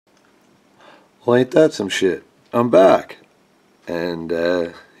Well, ain't that some shit? I'm back. And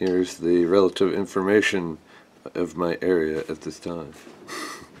here's the relative information of my area at this time.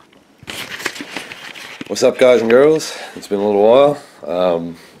 What's up, guys and girls? It's been a little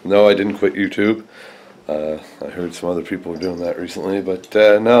while. No, I didn't quit YouTube. I heard some other people were doing that recently, but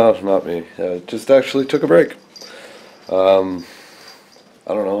no, not me. Just actually took a break. I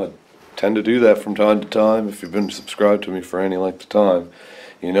don't know, I tend to do that from time to time. If you've been subscribed to me for any length of time,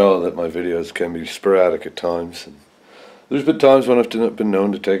 you know that my videos can be sporadic at times. And there's been times when I've been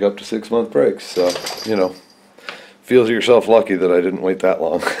known to take up to 6-month breaks, so, you know, feel yourself lucky that I didn't wait that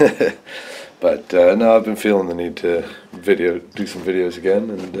long. But no, I've been feeling the need to do some videos again,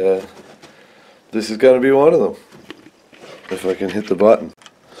 and this is going to be one of them, if I can hit the button.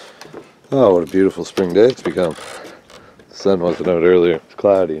 Oh, what a beautiful spring day it's become. The sun wasn't out earlier. It was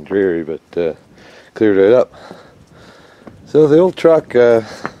cloudy and dreary, but cleared right up. So the old truck, I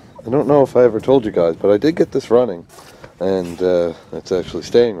don't know if I ever told you guys, but I did get this running, and it's actually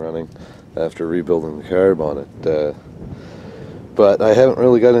staying running after rebuilding the carb on it. But I haven't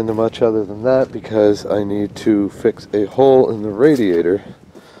really got into much other than that because I need to fix a hole in the radiator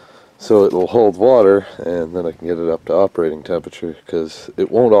so it will hold water, and then I can get it up to operating temperature, because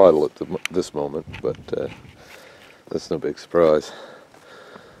it won't idle at this moment, but that's no big surprise.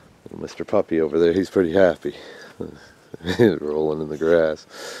 Mr. Puppy over there, he's pretty happy. He's rolling in the grass.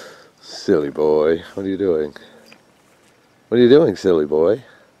 Silly boy, what are you doing? What are you doing, silly boy?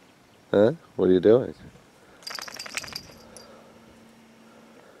 Huh? What are you doing?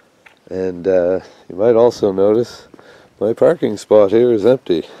 And you might also notice my parking spot here is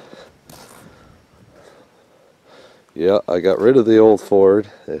empty. Yeah, I got rid of the old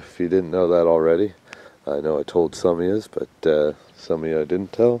Ford, if you didn't know that already. I know I told some of you, but some of you I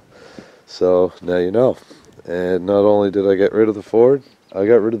didn't tell. So now you know. And not only did I get rid of the Ford, I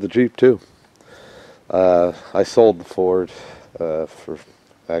got rid of the Jeep too. I sold the Ford for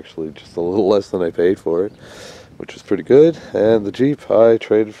actually just a little less than I paid for it, which was pretty good. And the Jeep I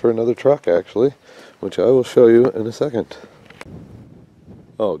traded for another truck actually, which I will show you in a second.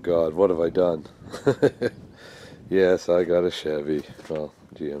 Oh God, what have I done? Yes, I got a Chevy. Well,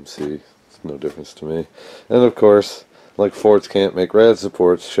 GMC. It's no difference to me. And of course, like Fords can't make rad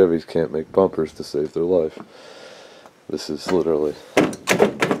supports, Chevys can't make bumpers to save their life. This is literally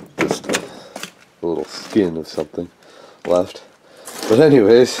just a little skin of something left. But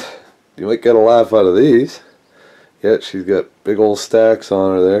anyways, you might get a laugh out of these. Yet she's got big old stacks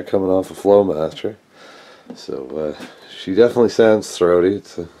on her there coming off a Flowmaster. So she definitely sounds throaty.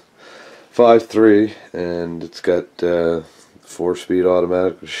 It's a 5.3 and it's got 4-speed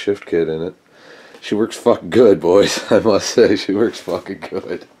automatic with shift kit in it. She works fucking good, boys. I must say, she works fucking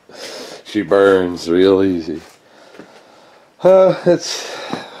good. She burns real easy. I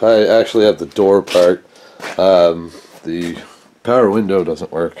actually have the door part. The power window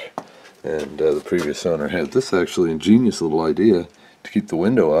doesn't work, and the previous owner had this actually ingenious little idea to keep the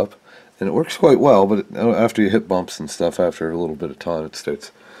window up, and it works quite well, but after you hit bumps and stuff, after a little bit of time, it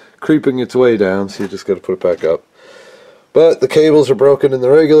starts creeping its way down, so you just got to put it back up. But the cables are broken in the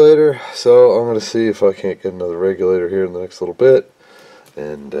regulator, so I'm going to see if I can't get another regulator here in the next little bit,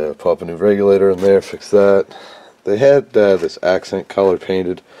 and pop a new regulator in there, fix that. They had this accent color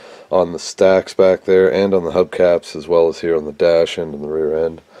painted on the stacks back there and on the hubcaps, as well as here on the dash end and the rear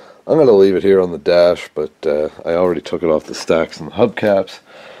end. I'm going to leave it here on the dash, but I already took it off the stacks and the hubcaps.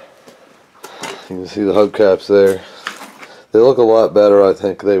 You can see the hubcaps there. They look a lot better. I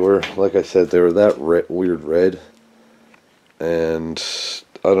think they were, like I said, they were that weird red. And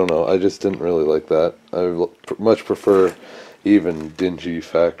I don't know, I just didn't really like that. I much prefer even dingy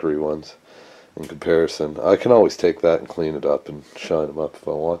factory ones in comparison. I can always take that and clean it up and shine them up if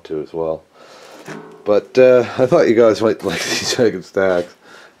I want to as well. But I thought you guys might like these second stacks.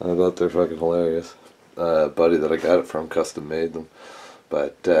 I thought they're fucking hilarious. Buddy that I got it from custom made them.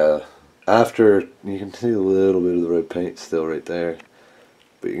 But after, you can see a little bit of the red paint still right there.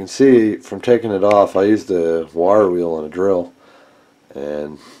 But you can see from taking it off, I used a wire wheel on a drill.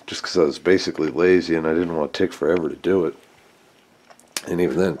 And just because I was basically lazy and I didn't want to take forever to do it. And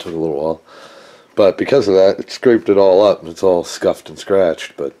even then it took a little while. But because of that, it scraped it all up and it's all scuffed and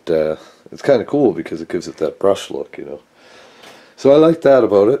scratched. But it's kind of cool because it gives it that brush look, you know. So I like that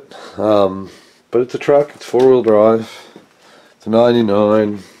about it. But it's a truck, it's 4-wheel drive. It's a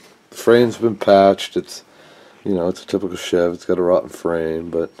 99. The frame's been patched. It's, you know, it's a typical Chev. It's got a rotten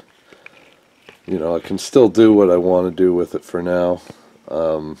frame, but you know, I can still do what I want to do with it for now.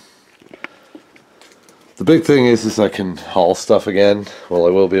 The big thing is I can haul stuff again. Well,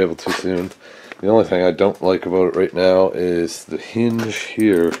 I will be able to soon. The only thing I don't like about it right now is the hinge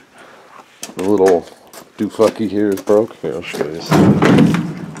here The little doofucky here is broke. Here, I'll show you.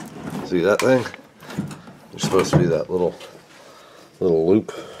 See that thing? There's supposed to be that little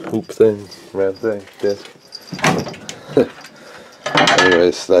hoop thing, round thing, disc.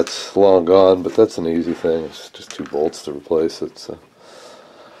 Anyways, that's long gone, but that's an easy thing. It's just 2 bolts to replace it. So,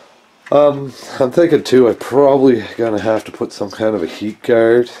 I'm thinking too, I probably gonna have to put some kind of a heat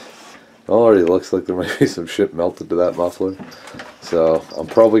guard. It already looks like there might be some shit melted to that muffler. So I'm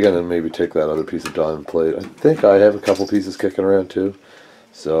probably gonna maybe take that other piece of diamond plate. I think I have a couple pieces kicking around too.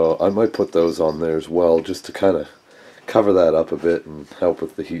 So I might put those on there as well, just to kind of cover that up a bit and help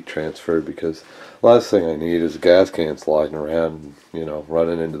with the heat transfer, because last thing I need is a gas can sliding around, you know,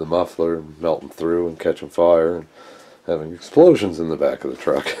 running into the muffler and melting through and catching fire and having explosions in the back of the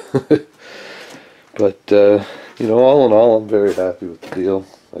truck. But you know, all in all, I'm very happy with the deal.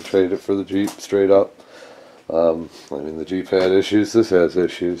 I traded it for the Jeep straight up. I mean, the Jeep had issues, this has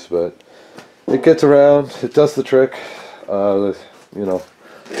issues, but it gets around, it does the trick. You know,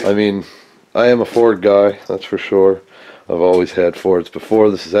 I mean, I am a Ford guy, that's for sure. I've always had Fords before.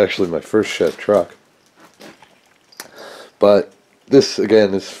 This is actually my first Chev truck. But this,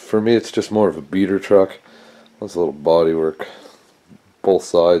 again, is, for me, it's just more of a beater truck. There's a little body work. Both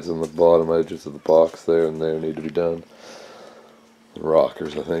sides and the bottom edges of the box there and there need to be done.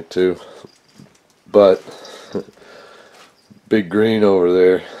 Rockers, I think, too. But Big Green over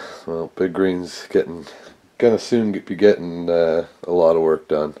there, well, Big Green's gonna soon be getting a lot of work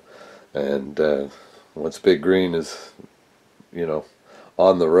done. And once Big Green is, you know,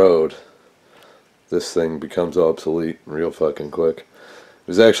 on the road, this thing becomes obsolete real fucking quick. It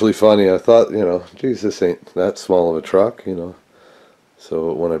was actually funny. I thought, you know, geez, this ain't that small of a truck, you know.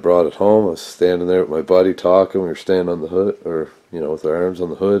 So when I brought it home, I was standing there with my buddy talking. We were standing on the hood, or, you know, with our arms on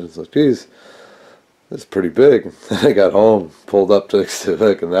the hood. It's like, geez, this is pretty big. Then I got home, pulled up next to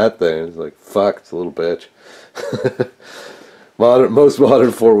fucking that thing. It's like, fuck, it's a little bitch. Most modern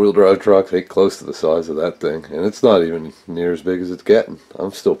 4-wheel drive trucks ain't close to the size of that thing, and it's not even near as big as it's getting.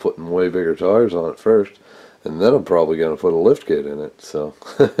 I'm still putting way bigger tires on it first, and then I'm probably going to put a lift kit in it. So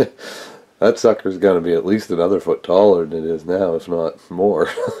that sucker's going to be at least another foot taller than it is now, if not more.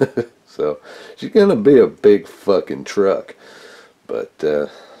 So she's going to be a big fucking truck. But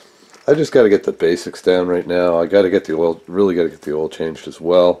I just got to get the basics down right now. I got to get the oil, really got to get the oil changed as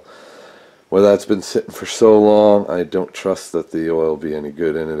well. Where that's been sitting for so long, I don't trust that the oil will be any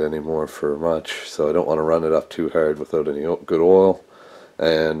good in it anymore for much. So I don't want to run it up too hard without any good oil.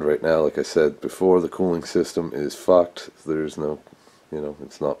 And right now, like I said before, the cooling system is fucked. There's no, you know,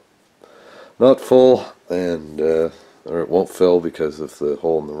 it's not full, and or it won't fill because of the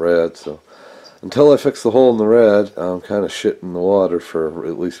hole in the rad. So until I fix the hole in the rad, I'm kind of shitting the water for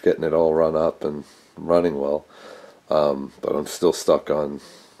at least getting it all run up and running well. But I'm still stuck on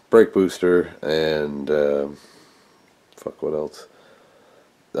brake booster and fuck, what else?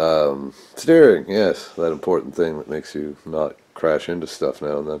 Steering, yes, that important thing that makes you not crash into stuff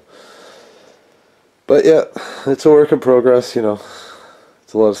now and then. But yeah, it's a work in progress, you know.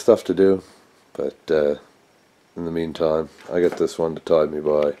 It's a lot of stuff to do, but in the meantime, I got this one to tide me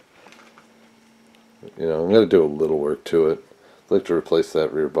by. You know, I'm going to do a little work to it. I'd like to replace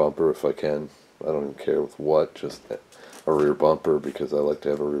that rear bumper if I can. I don't even care with what, just a rear bumper, because I like to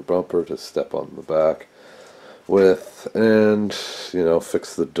have a rear bumper to step on the back with, and, you know,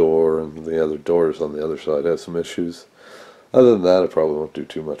 fix the door, and the other doors on the other side have some issues. Other than that, I probably won't do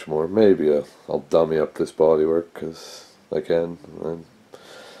too much more. Maybe I'll dummy up this bodywork because I can, and,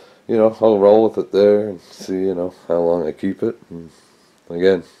 you know, I'll roll with it there and see, you know, how long I keep it. And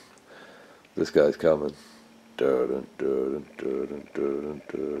again, this guy's coming.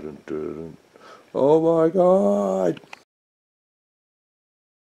 Oh my God!